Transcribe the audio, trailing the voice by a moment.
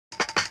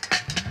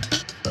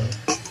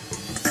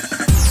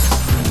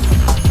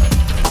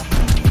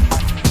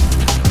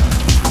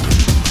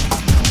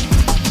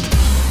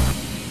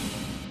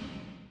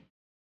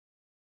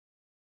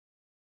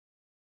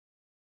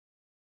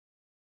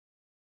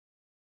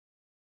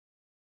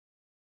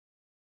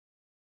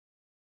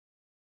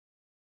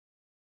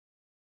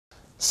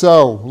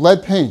So,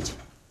 lead paint.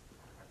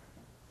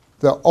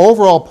 The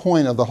overall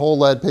point of the whole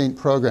lead paint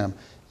program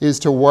is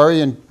to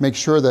worry and make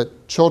sure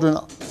that children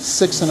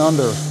 6 and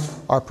under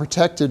are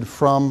protected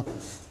from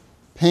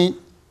paint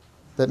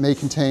that may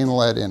contain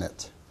lead in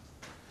it.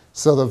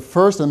 So the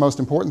first and most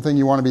important thing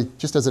you want to be,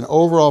 just as an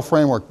overall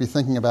framework, be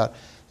thinking about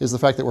is the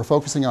fact that we're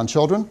focusing on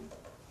children,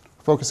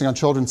 focusing on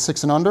children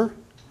 6 and under.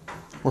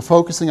 We're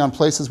focusing on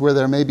places where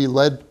there may be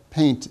lead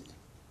paint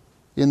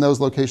in those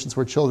locations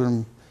where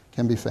children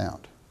can be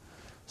found.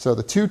 So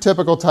the two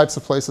typical types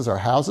of places are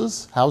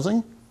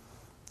housing,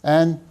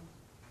 and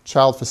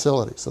child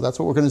facilities. So that's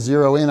what we're going to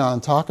zero in on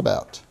and talk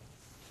about.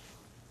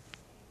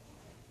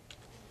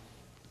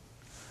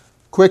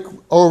 Quick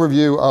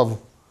overview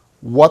of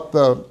what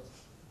the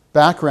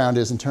background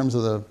is in terms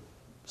of the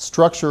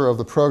structure of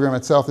the program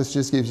itself. This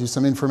just gives you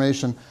some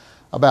information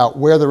about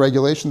where the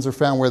regulations are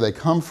found, where they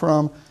come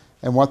from,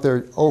 and what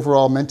they're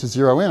overall meant to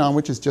zero in on,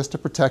 which is just to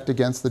protect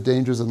against the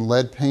dangers in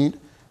lead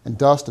paint and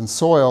dust and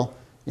soil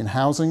in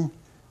housing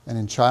and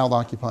in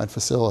child-occupied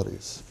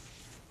facilities.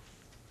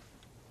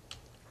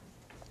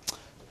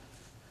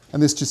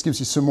 And this just gives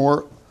you some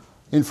more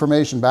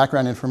information,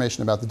 background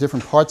information about the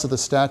different parts of the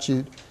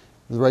statute,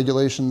 the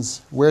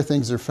regulations, where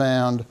things are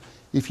found,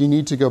 if you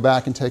need to go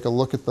back and take a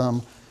look at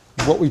them.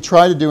 What we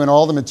try to do in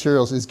all the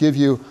materials is give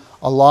you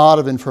a lot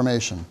of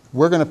information.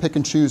 We're going to pick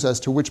and choose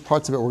as to which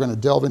parts of it we're going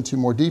to delve into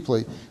more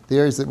deeply, the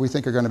areas that we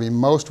think are going to be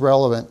most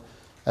relevant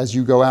as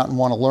you go out and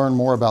want to learn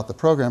more about the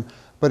program.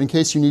 But in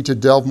case you need to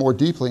delve more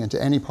deeply into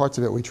any parts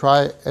of it, we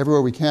try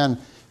everywhere we can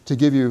to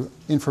give you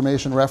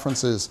information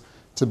references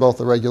to both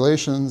the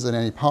regulations and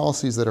any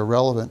policies that are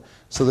relevant,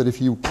 so that if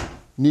you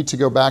need to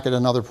go back at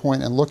another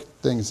point and look at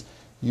things,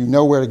 you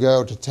know where to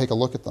go to take a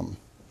look at them.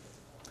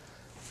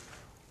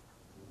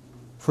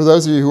 For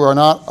those of you who are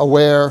not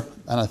aware,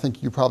 and I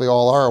think you probably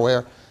all are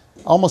aware,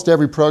 almost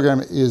every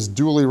program is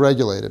duly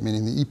regulated,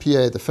 meaning the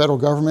EPA, the federal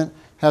government,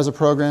 has a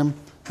program,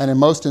 and in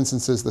most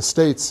instances the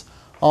states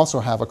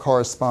also have a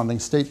corresponding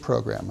state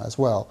program as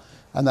well.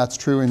 And that's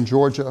true in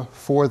Georgia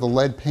for the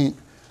lead paint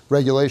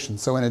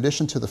regulations. So in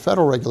addition to the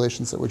federal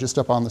regulations that were just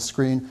up on the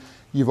screen,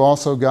 you've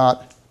also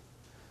got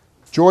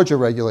Georgia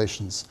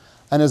regulations.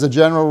 And as a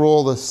general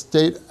rule, the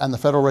state and the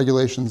federal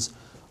regulations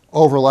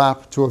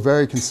overlap to a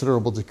very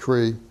considerable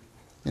degree.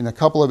 In a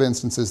couple of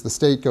instances, the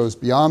state goes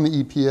beyond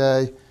the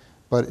EPA,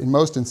 but in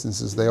most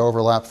instances, they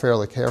overlap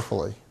fairly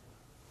carefully.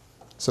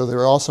 So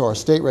there also are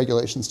state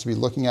regulations to be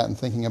looking at and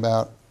thinking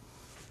about.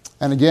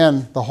 And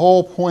again, the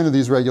whole point of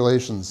these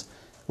regulations,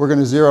 we're going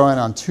to zero in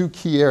on two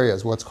key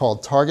areas, what's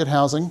called target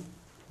housing,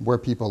 where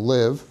people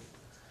live,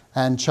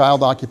 and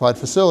child-occupied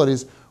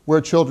facilities,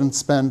 where children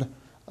spend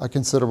a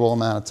considerable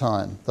amount of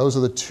time. Those are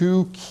the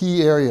two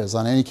key areas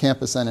on any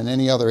campus and in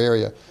any other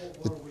area.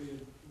 What are we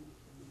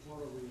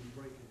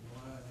breaking the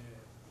line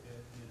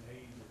in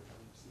age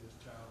that says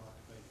child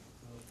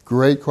occupation?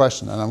 Great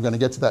question, and I'm going to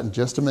get to that in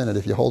just a minute.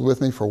 If you hold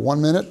with me for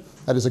 1 minute,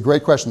 that is a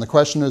great question. The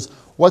question is,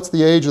 what's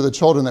the age of the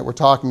children that we're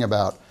talking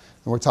about?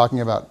 And we're talking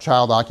about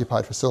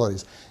child-occupied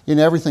facilities. In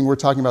everything, we're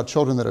talking about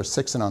children that are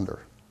 6 and under.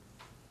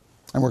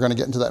 And we're going to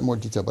get into that in more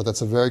detail, but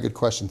that's a very good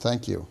question.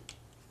 Thank you.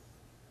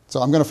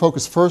 So I'm going to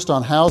focus first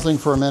on housing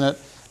for a minute,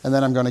 and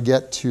then I'm going to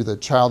get to the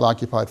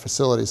child-occupied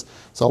facilities.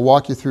 So I'll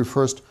walk you through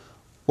first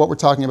what we're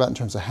talking about in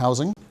terms of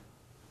housing,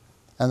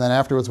 and then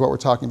afterwards what we're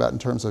talking about in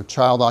terms of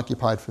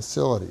child-occupied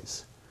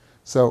facilities.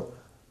 So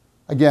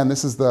again,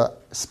 this is the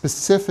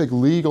specific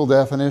legal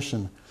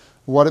definition,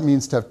 what it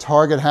means to have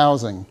target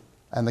housing.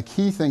 And the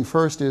key thing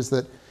first is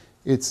that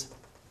it's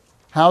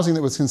housing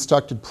that was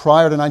constructed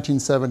prior to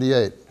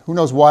 1978. Who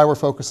knows why we're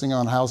focusing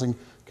on housing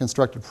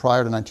constructed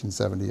prior to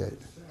 1978?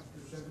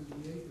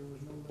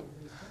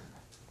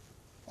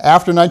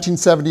 After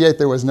 1978,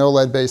 there was no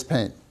lead-based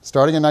paint.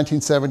 Starting in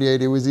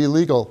 1978, it was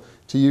illegal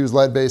to use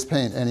lead-based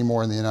paint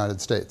anymore in the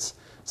United States.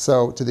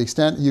 So to the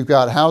extent you've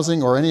got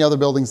housing or any other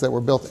buildings that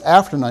were built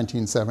after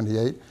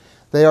 1978,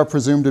 they are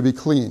presumed to be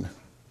clean.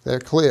 They're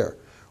clear.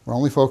 We're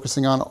only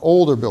focusing on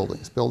older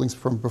buildings, buildings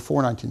from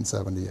before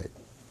 1978.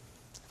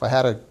 If I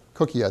had a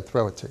cookie, I'd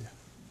throw it to you.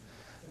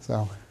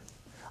 So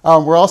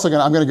we're also going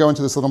to, I'm going to go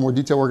into this a little more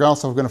detail. We're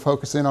also going to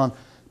focus in on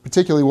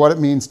particularly what it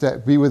means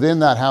to be within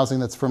that housing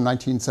that's from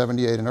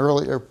 1978 and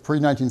earlier,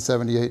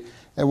 pre-1978,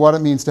 and what it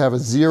means to have a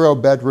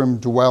zero-bedroom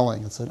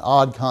dwelling. It's an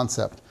odd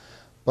concept,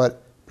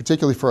 but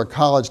particularly for a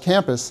college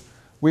campus,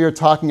 we are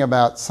talking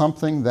about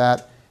something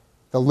that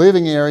the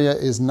living area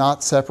is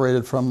not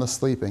separated from the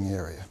sleeping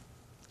area.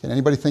 Can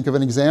anybody think of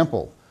an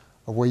example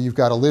of where you've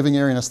got a living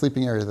area and a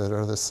sleeping area that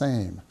are the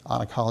same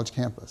on a college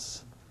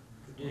campus?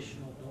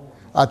 Traditional dorm.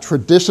 A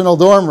traditional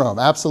dorm room,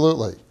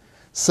 absolutely.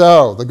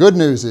 So the good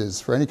news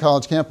is, for any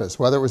college campus,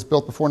 whether it was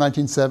built before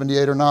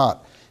 1978 or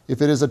not,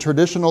 if it is a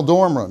traditional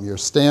dorm room, your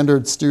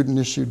standard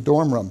student-issued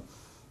dorm room,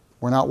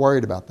 we're not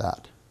worried about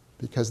that,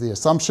 because the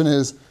assumption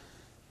is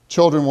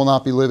children will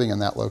not be living in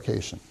that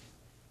location.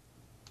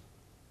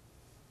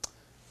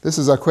 This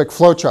is a quick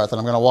flow chart that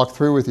I'm going to walk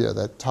through with you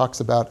that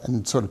talks about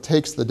and sort of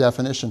takes the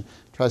definition,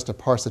 tries to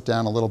parse it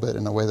down a little bit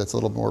in a way that's a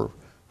little more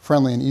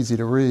friendly and easy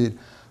to read.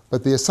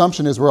 But the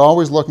assumption is we're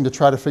always looking to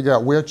try to figure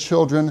out where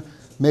children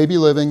may be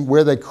living,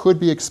 where they could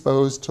be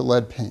exposed to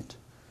lead paint.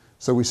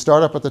 So we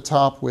start up at the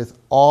top with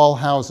all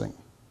housing.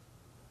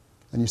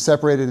 And you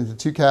separate it into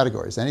two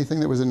categories. Anything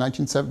that was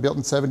built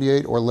in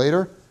 78 or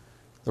later,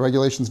 the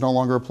regulations no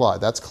longer apply.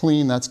 That's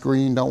clean, that's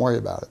green, don't worry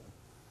about it.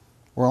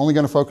 We're only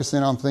going to focus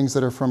in on things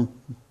that are from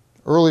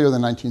earlier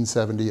than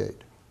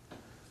 1978.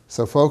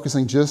 So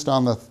focusing just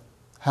on the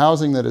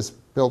housing that is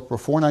built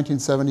before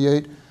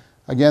 1978,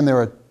 again, there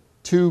are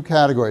two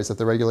categories that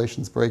the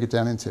regulations break it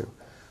down into.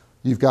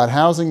 You've got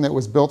housing that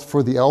was built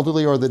for the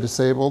elderly or the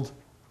disabled,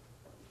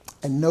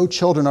 and no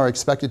children are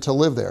expected to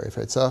live there. If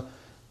it's a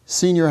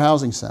senior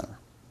housing center,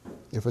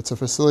 if it's a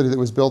facility that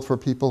was built for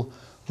people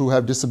who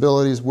have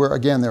disabilities where,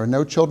 again, there are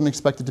no children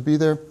expected to be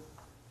there,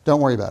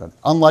 don't worry about it.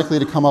 Unlikely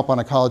to come up on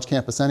a college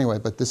campus anyway,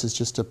 but this is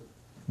just to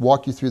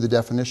walk you through the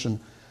definition.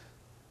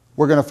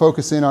 We're going to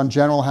focus in on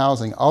general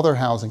housing, other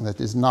housing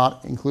that is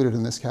not included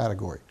in this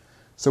category.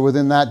 So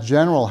within that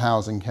general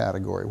housing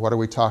category, what are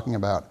we talking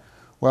about?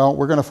 Well,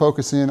 we're going to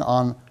focus in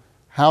on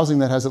housing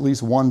that has at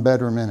least one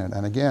bedroom in it.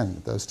 And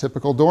again, those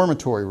typical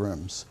dormitory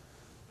rooms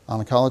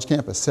on a college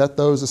campus, set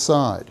those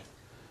aside.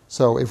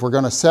 So if we're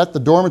going to set the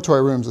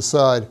dormitory rooms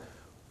aside,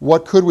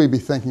 what could we be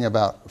thinking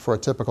about for a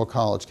typical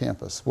college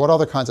campus? What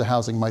other kinds of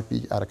housing might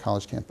be at a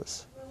college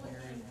campus? We're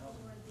looking for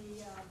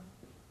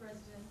the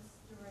residence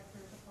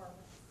director's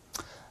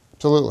apartments.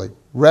 Absolutely.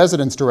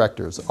 Residence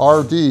directors,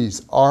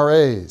 RDs,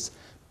 RAs,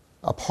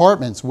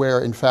 apartments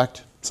where, in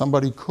fact,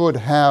 somebody could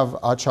have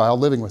a child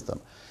living with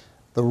them.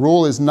 The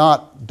rule is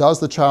not, does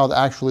the child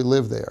actually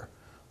live there?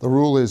 The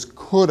rule is,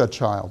 could a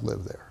child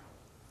live there?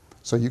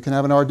 So you can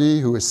have an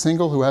RD who is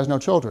single, who has no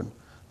children,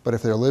 but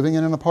if they're living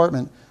in an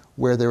apartment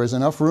where there is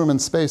enough room and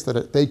space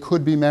that they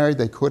could be married,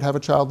 they could have a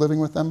child living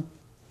with them,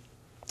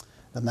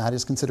 then that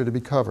is considered to be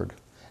covered.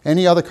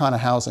 Any other kind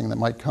of housing that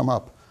might come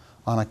up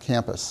on a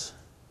campus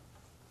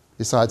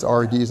besides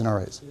RDs and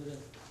RAs? Student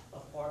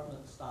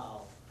apartment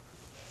style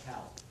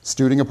housing.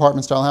 Student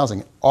apartment style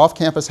housing.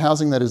 Off-campus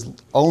housing that is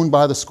owned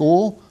by the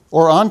school,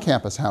 or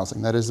on-campus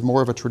housing that is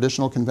more of a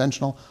traditional,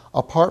 conventional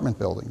apartment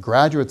building.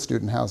 Graduate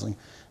student housing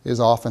is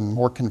often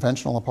more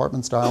conventional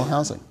apartment style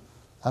housing.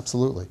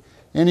 Absolutely.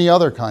 Any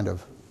other kind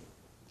of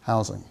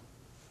housing?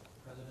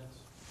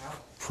 President's house.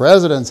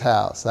 President's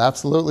house,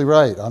 absolutely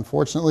right.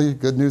 Unfortunately,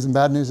 good news and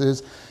bad news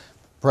is the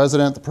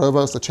president, the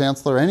provost, the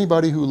chancellor,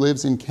 anybody who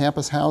lives in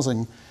campus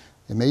housing,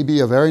 it may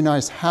be a very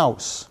nice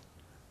house.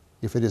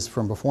 If it is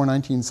from before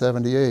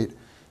 1978,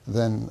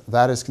 then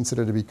that is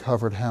considered to be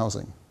covered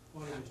housing.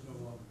 What if it's no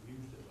longer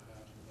used as a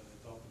housing, but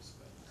it's office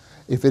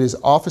space? If it is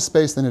office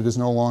space, then it is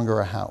no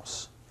longer a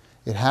house.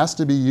 It has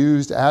to be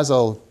used as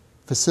a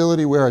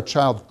facility where a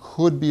child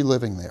could be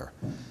living there.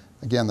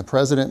 Again, the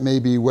president may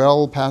be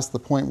well past the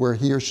point where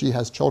he or she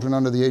has children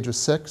under the age of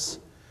 6.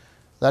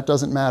 That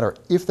doesn't matter.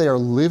 If they are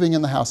living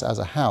in the house as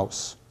a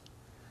house,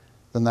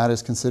 then that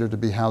is considered to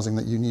be housing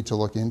that you need to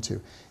look into.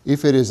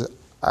 If it is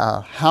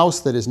a house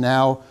that is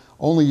now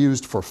only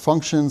used for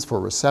functions, for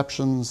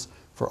receptions,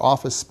 for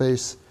office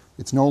space,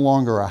 it's no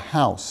longer a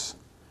house,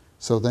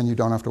 so then you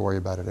don't have to worry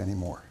about it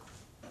anymore.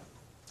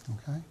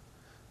 Okay?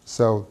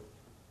 So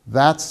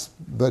that's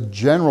the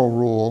general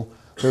rule.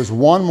 There's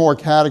one more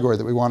category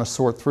that we want to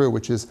sort through,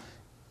 which is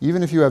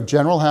even if you have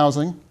general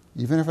housing,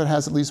 even if it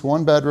has at least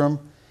one bedroom,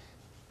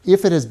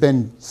 if it has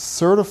been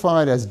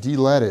certified as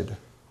de-leaded,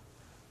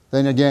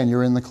 then again,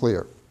 you're in the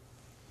clear.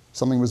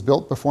 Something was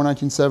built before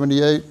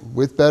 1978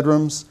 with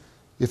bedrooms.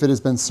 If it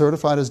has been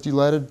certified as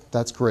de-leaded,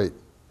 that's great.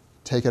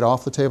 Take it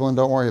off the table and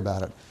don't worry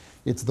about it.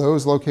 It's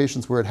those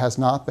locations where it has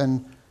not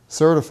been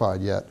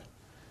certified yet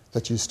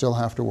that you still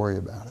have to worry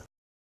about it.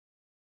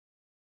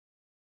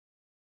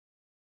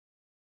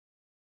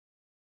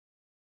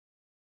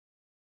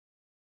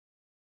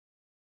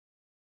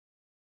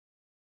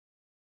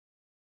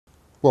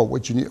 Well, we're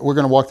going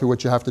to walk through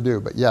what you have to do,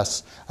 but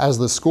yes, as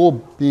the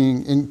school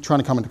trying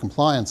to come into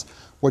compliance,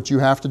 what you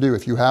have to do,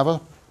 if you have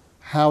a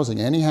housing,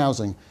 any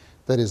housing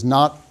that is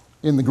not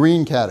in the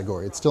green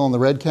category, it's still in the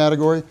red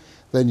category,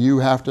 then you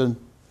have to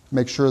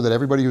make sure that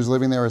everybody who's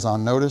living there is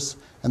on notice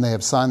and they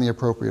have signed the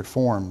appropriate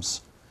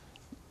forms.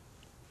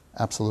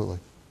 Absolutely.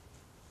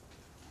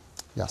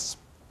 Yes.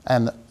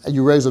 And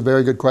you raise a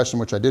very good question,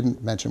 which I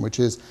didn't mention, which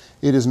is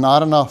it is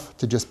not enough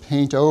to just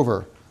paint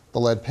over the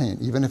lead paint.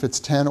 Even if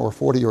it's 10 or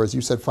 40 or as you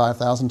said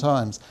 5,000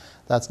 times,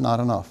 that's not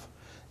enough.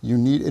 You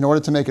need, in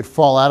order to make it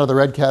fall out of the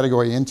red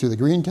category into the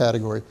green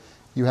category,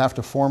 you have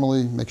to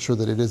formally make sure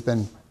that it has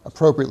been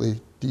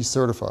appropriately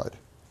decertified,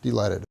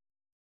 de-leaded.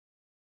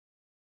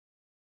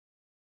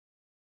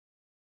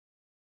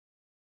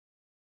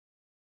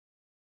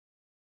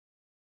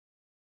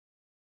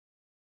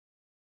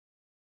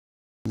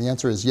 And the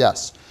answer is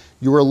yes.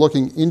 You are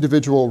looking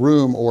individual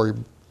room or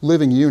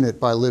living unit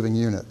by living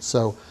unit.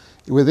 So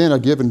within a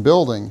given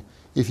building,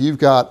 if you've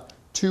got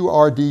 2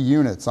 RD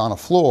units on a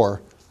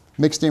floor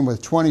mixed in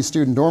with 20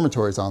 student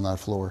dormitories on that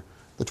floor,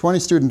 the 20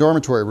 student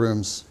dormitory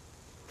rooms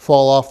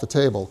fall off the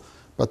table,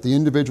 but the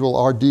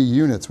individual RD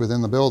units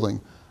within the building,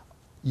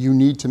 you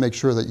need to make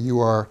sure that you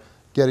are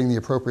getting the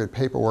appropriate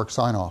paperwork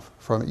sign-off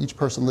from each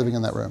person living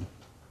in that room.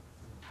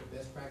 The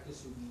best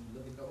practice would be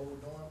look at the whole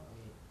dorm.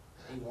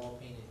 I mean, they wall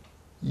painted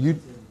You,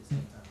 at the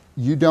same time.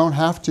 you don't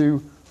have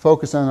to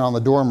focus in on the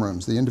dorm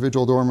rooms, the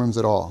individual dorm rooms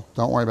at all.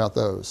 Don't worry about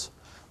those.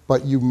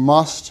 But you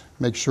must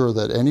make sure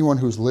that anyone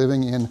who's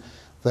living in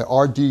the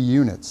RD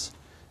units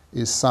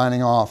is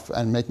signing off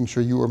and making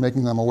sure you are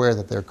making them aware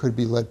that there could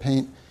be lead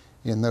paint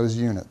in those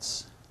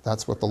units.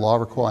 That's what the law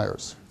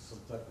requires.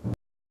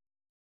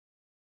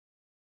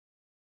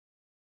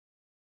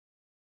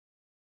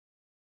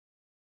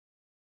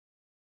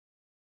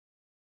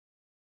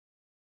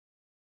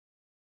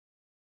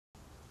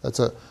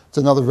 It's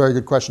another very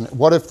good question.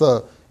 What if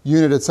the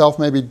unit itself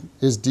maybe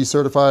is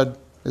decertified,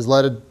 is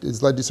lead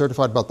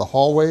decertified, but the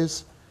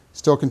hallways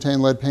still contain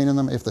lead paint in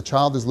them? If the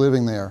child is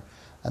living there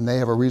and they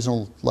have a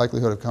reasonable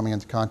likelihood of coming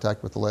into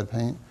contact with the lead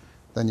paint,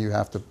 then you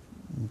have to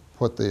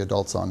put the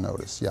adults on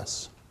notice,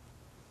 yes.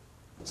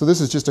 So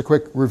this is just a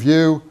quick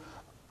review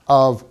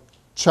of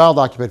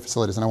child-occupied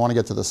facilities, and I want to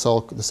get to the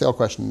sale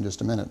question in just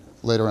a minute,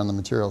 later on in the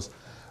materials.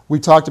 We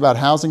talked about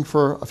housing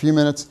for a few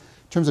minutes.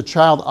 In terms of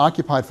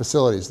child-occupied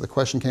facilities, the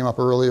question came up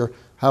earlier,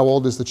 how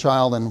old is the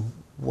child and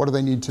what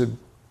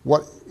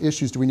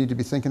issues do we need to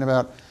be thinking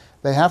about?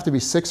 They have to be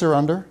 6 or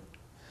under,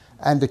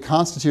 and to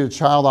constitute a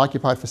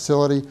child-occupied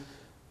facility,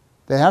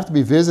 they have to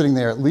be visiting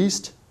there at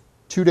least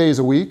 2 days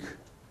a week.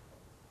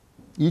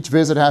 Each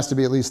visit has to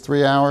be at least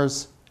 3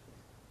 hours.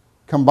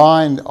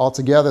 Combined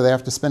altogether, they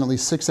have to spend at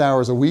least 6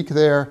 hours a week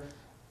there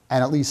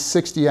and at least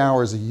 60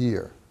 hours a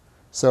year.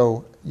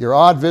 So your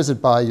odd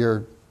visit by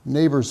your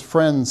neighbor's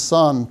friend's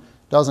son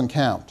doesn't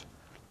count.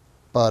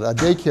 But a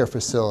daycare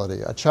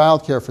facility, a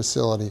child care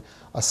facility,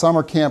 a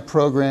summer camp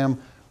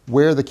program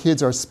where the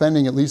kids are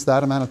spending at least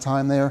that amount of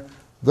time there,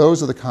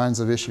 those are the kinds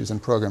of issues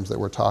and programs that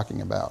we're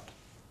talking about.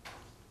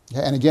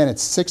 And again,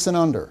 it's 6 and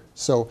under.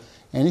 So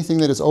anything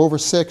that is over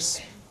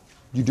 6,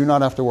 you do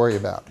not have to worry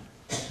about.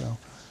 So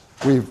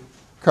we've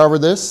covered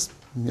this.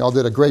 You all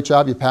did a great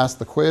job. You passed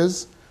the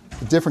quiz.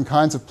 The different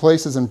kinds of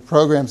places and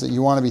programs that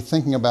you want to be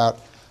thinking about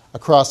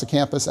across the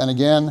campus. And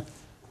again,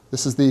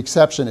 this is the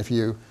exception. If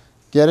you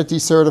get it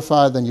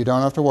decertified, then you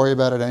don't have to worry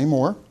about it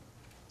anymore.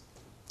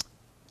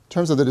 In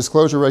terms of the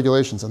disclosure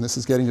regulations, and this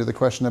is getting to the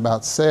question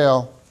about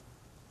sale,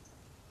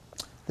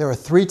 there are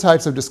 3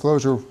 types of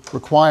disclosure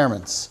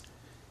requirements.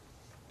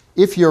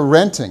 If you're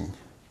renting,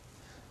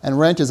 and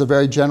rent is a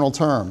very general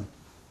term,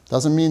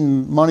 doesn't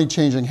mean money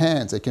changing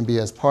hands. It can be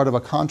as part of a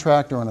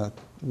contract or in a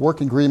work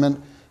agreement.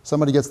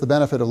 Somebody gets the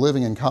benefit of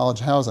living in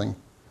college housing.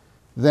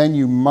 Then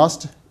you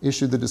must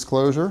issue the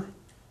disclosure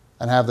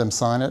and have them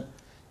sign it.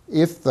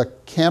 If the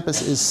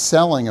campus is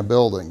selling a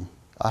building,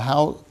 a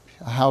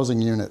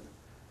housing unit,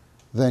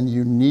 then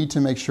you need to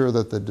make sure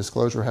that the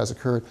disclosure has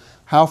occurred.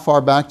 How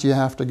far back do you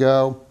have to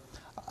go?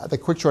 The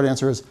quick short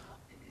answer is,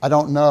 I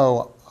don't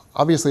know.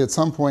 Obviously, at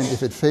some point,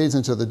 if it fades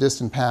into the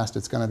distant past,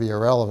 it's going to be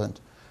irrelevant.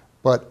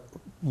 But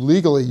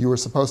legally, you were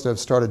supposed to have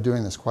started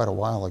doing this quite a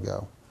while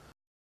ago.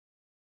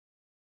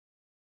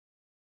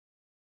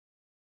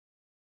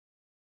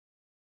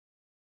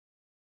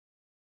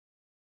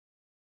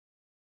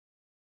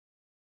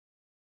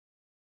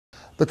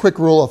 The quick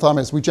rule of thumb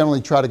is we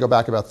generally try to go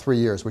back about 3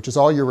 years, which is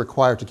all you're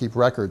required to keep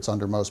records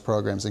under most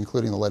programs,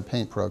 including the lead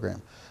paint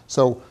program.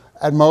 So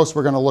at most,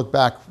 we're going to look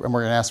back and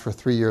we're going to ask for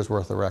 3 years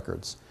worth of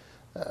records.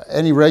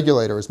 Any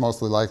regulator is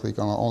mostly likely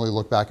going to only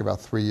look back about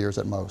 3 years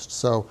at most.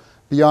 So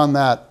beyond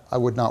that, I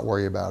would not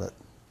worry about it.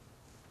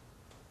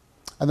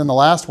 And then the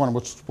last one,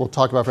 which we'll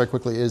talk about very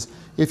quickly, is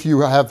if you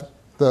have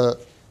the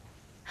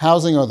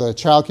housing or the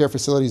child care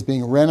facilities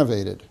being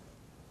renovated,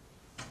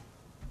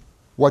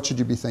 what should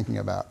you be thinking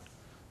about?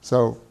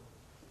 So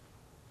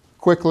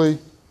quickly,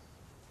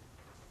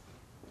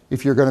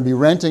 if you're going to be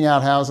renting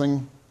out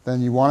housing,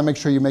 then you want to make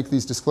sure you make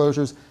these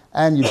disclosures,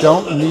 and you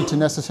don't need to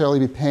necessarily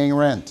be paying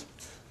rent.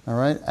 All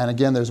right? And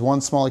again, there's one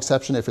small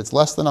exception. If it's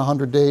less than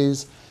 100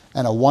 days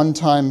and a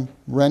one-time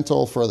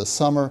rental for the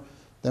summer,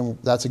 then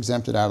that's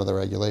exempted out of the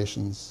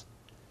regulations.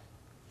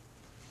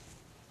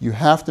 You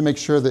have to make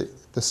sure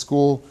that the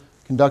school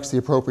conducts the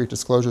appropriate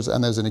disclosures,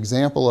 and there's an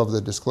example of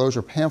the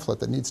disclosure pamphlet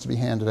that needs to be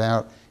handed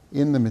out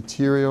in the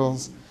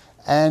materials.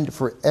 And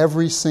for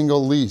every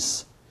single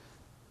lease,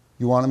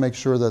 you want to make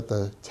sure that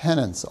the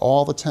tenants,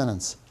 all the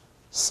tenants,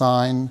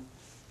 sign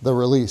the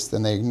release.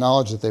 Then they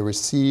acknowledge that they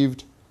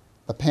received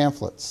the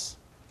pamphlets.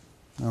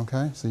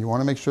 Okay? So you want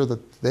to make sure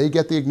that they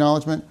get the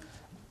acknowledgement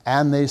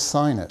and they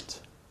sign it.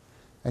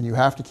 And you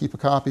have to keep a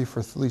copy for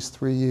at least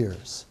 3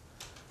 years.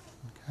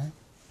 Okay?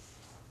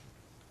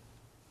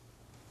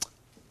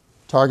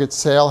 Target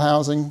sale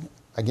housing,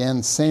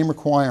 again, same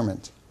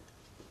requirement.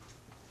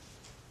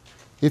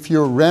 If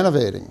you're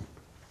renovating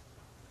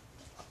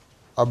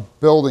a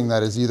building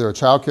that is either a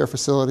child care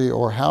facility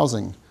or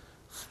housing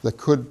that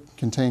could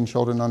contain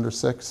children under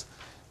 6,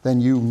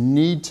 then you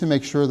need to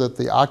make sure that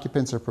the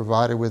occupants are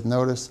provided with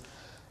notice.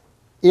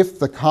 If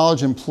the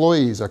college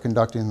employees are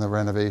conducting the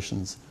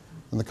renovations,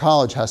 then the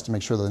college has to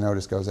make sure the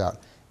notice goes out.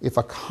 If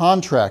a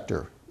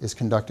contractor is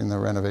conducting the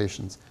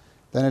renovations,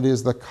 then it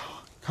is the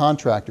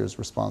contractor's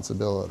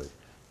responsibility.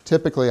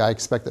 typically I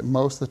expect that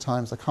most of the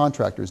times the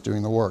contractor is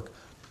doing the work.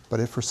 But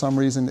if for some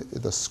reason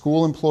the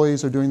school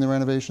employees are doing the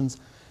renovations,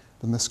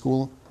 then the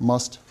school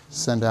must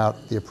send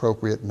out the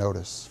appropriate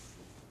notice.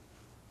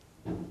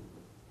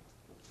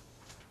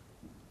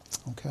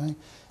 Okay?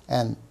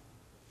 And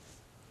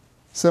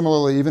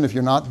similarly, even if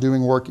you're not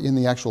doing work in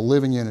the actual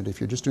living unit, if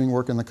you're just doing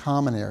work in the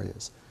common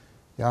areas,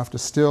 you have to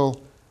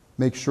still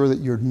make sure that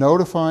you're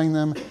notifying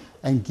them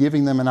and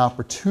giving them an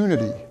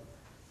opportunity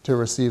to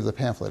receive the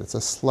pamphlet. It's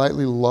a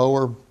slightly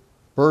lower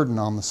burden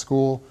on the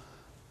school,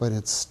 but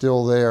it's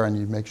still there, and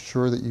you make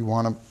sure that you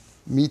want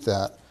to meet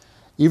that.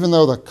 Even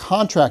though the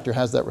contractor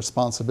has that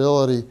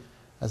responsibility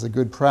as a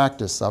good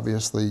practice,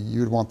 obviously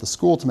you'd want the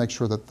school to make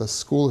sure that the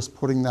school is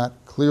putting that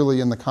clearly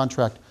in the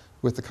contract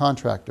with the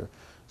contractor,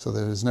 so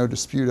there is no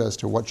dispute as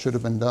to what should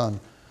have been done.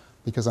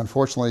 Because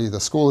unfortunately, the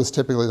school is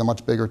typically the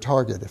much bigger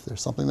target. If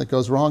there's something that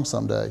goes wrong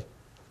someday,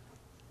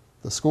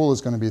 the school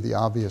is going to be the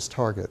obvious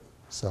target.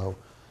 So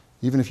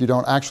even if you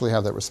don't actually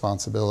have that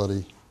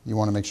responsibility, you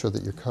want to make sure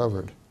that you're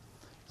covered.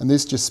 And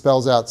this just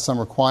spells out some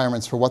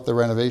requirements for what the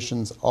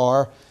renovations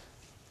are.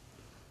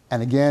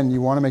 And again,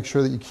 you want to make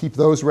sure that you keep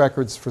those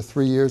records for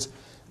 3 years.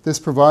 This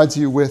provides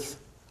you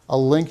with a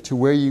link to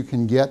where you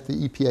can get the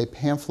EPA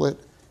pamphlet.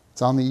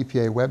 It's on the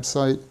EPA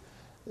website.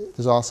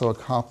 There's also a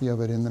copy of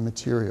it in the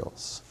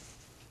materials.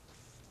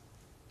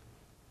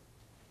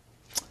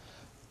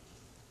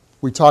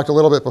 We talked a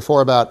little bit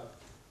before about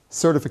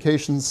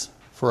certifications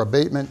for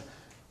abatement.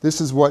 This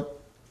is what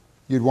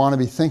you'd want to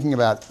be thinking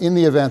about in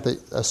the event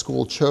that a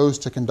school chose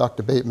to conduct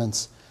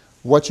abatements,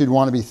 what you'd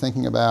want to be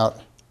thinking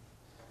about,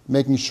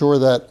 making sure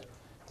that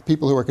the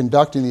people who are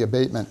conducting the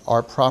abatement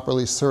are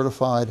properly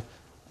certified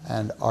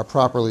and are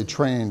properly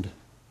trained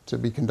to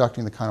be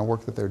conducting the kind of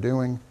work that they're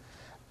doing.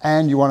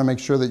 And you want to make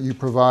sure that you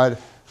provide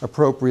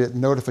appropriate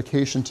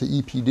notification to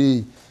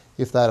EPD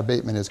if that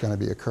abatement is going to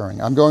be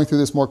occurring. I'm going through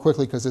this more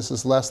quickly because this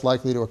is less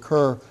likely to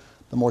occur.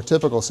 The more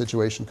typical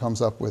situation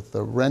comes up with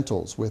the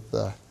rentals, with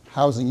the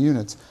housing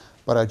units,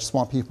 but I just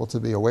want people to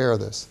be aware of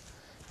this.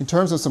 In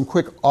terms of some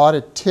quick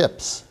audit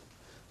tips,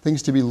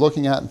 things to be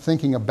looking at and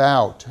thinking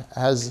about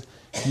as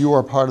you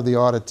are part of the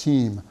audit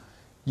team,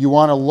 you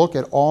want to look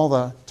at all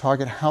the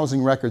target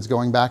housing records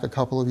going back a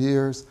couple of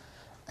years,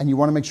 and you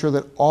want to make sure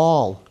that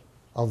all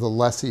of the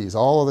lessees,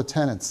 all of the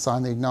tenants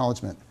sign the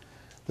acknowledgement.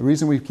 The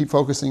reason we keep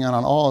focusing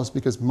on all is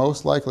because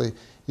most likely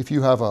if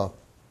you have a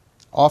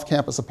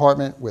off-campus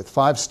apartment with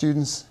 5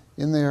 students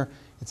in there,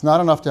 it's not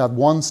enough to have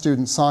one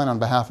student sign on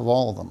behalf of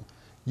all of them.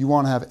 You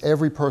want to have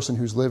every person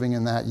who's living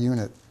in that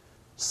unit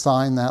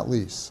sign that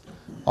lease.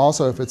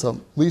 Also, if it's a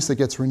lease that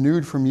gets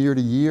renewed from year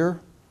to year,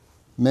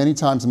 many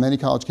times in many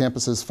college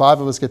campuses,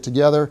 5 of us get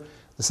together.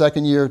 The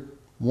second year,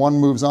 one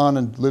moves on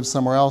and lives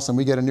somewhere else, and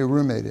we get a new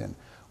roommate in.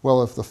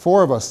 Well, if the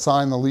 4 of us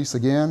sign the lease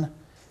again,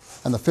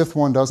 and the 5th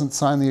one doesn't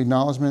sign the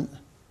acknowledgement,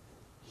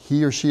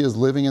 he or she is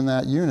living in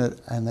that unit,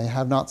 and they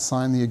have not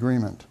signed the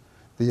agreement,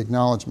 the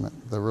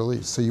acknowledgement, the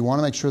release. So you want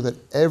to make sure that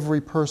every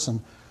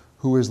person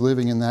who is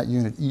living in that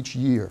unit each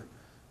year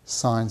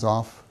signs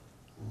off.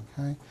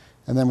 Okay?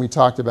 And then we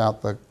talked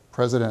about the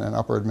president and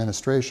upper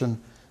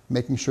administration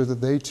making sure that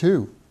they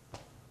too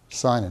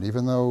sign it.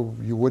 Even though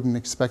you wouldn't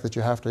expect that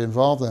you have to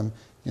involve them,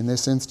 in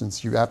this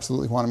instance, you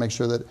absolutely want to make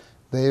sure that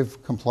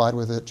they've complied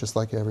with it just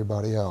like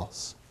everybody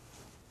else.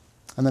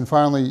 And then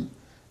finally,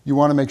 you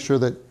want to make sure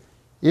that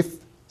if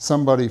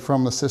somebody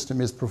from the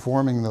system is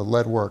performing the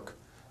lead work,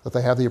 that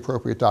they have the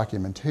appropriate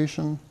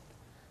documentation,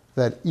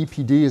 that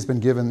EPD has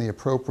been given the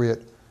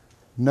appropriate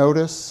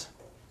notice,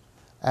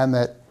 and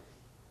that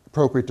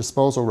appropriate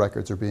disposal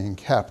records are being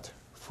kept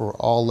for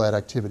all lead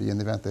activity in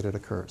the event that it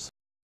occurs.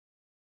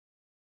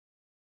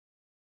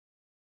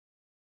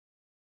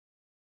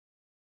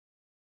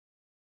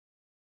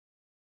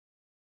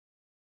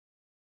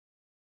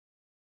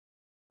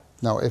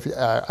 Now,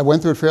 I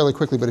went through it fairly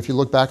quickly, but if you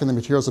look back in the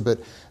materials a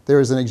bit,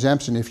 there is an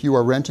exemption. If you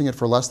are renting it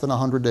for less than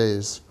 100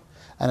 days,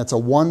 and it's a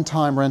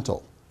one-time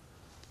rental,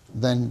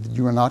 then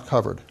you are not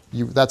covered.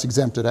 That's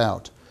exempted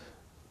out.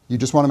 You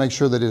just want to make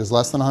sure that it is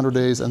less than 100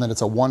 days and that it's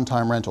a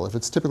one-time rental. If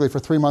it's typically for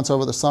 3 months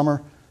over the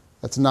summer,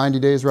 that's 90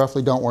 days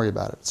roughly, don't worry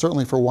about it.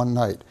 Certainly for one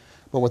night.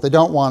 But what they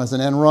don't want is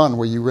an end run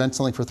where you rent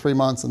something for 3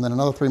 months and then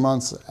another 3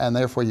 months, and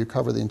therefore you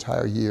cover the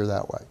entire year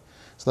that way.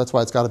 So that's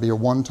why it's got to be a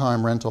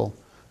one-time rental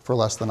for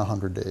less than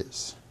 100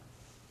 days.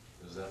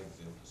 Is that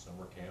exempt to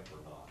summer camp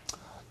or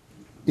not?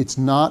 It's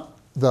not.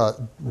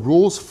 The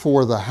rules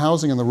for the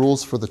housing and the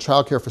rules for the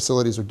child care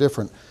facilities are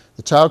different.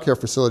 The child care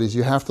facilities,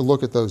 you have to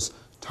look at those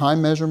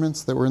time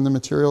measurements that were in the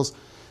materials,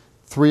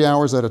 3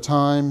 hours at a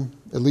time,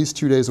 at least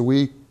 2 days a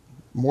week,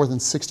 more than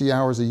 60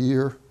 hours a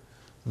year.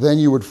 Then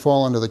you would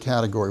fall into the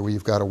category where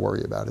you've got to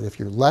worry about it. If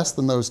you're less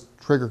than those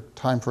trigger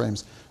time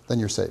frames, then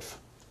you're safe.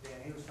 Dan,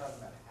 he was talking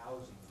about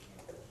housing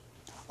campers.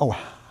 Oh,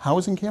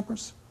 housing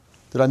campers?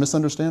 Did I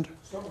misunderstand?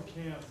 Summer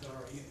camps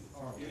are in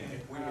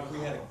If we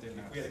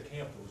had a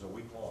camp that was a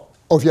week long.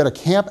 Oh, if you had a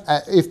camp,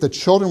 if the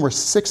children were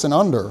 6 and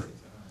under,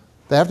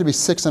 they have to be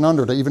 6 and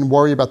under to even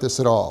worry about this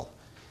at all.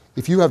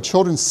 If you have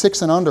children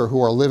 6 and under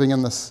who are living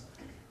in this,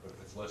 But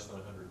if it's less than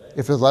 100 days.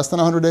 If it's less than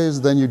 100 days,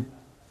 then you,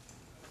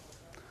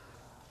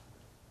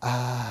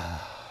 I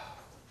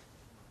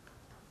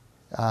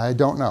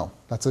don't know.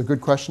 That's a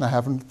good question. I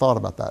haven't thought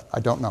about that.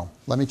 I don't know.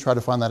 Let me try to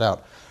find that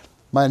out.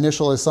 My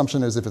initial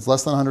assumption is if it's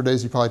less than 100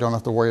 days, you probably don't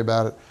have to worry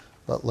about it,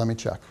 but let me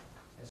check.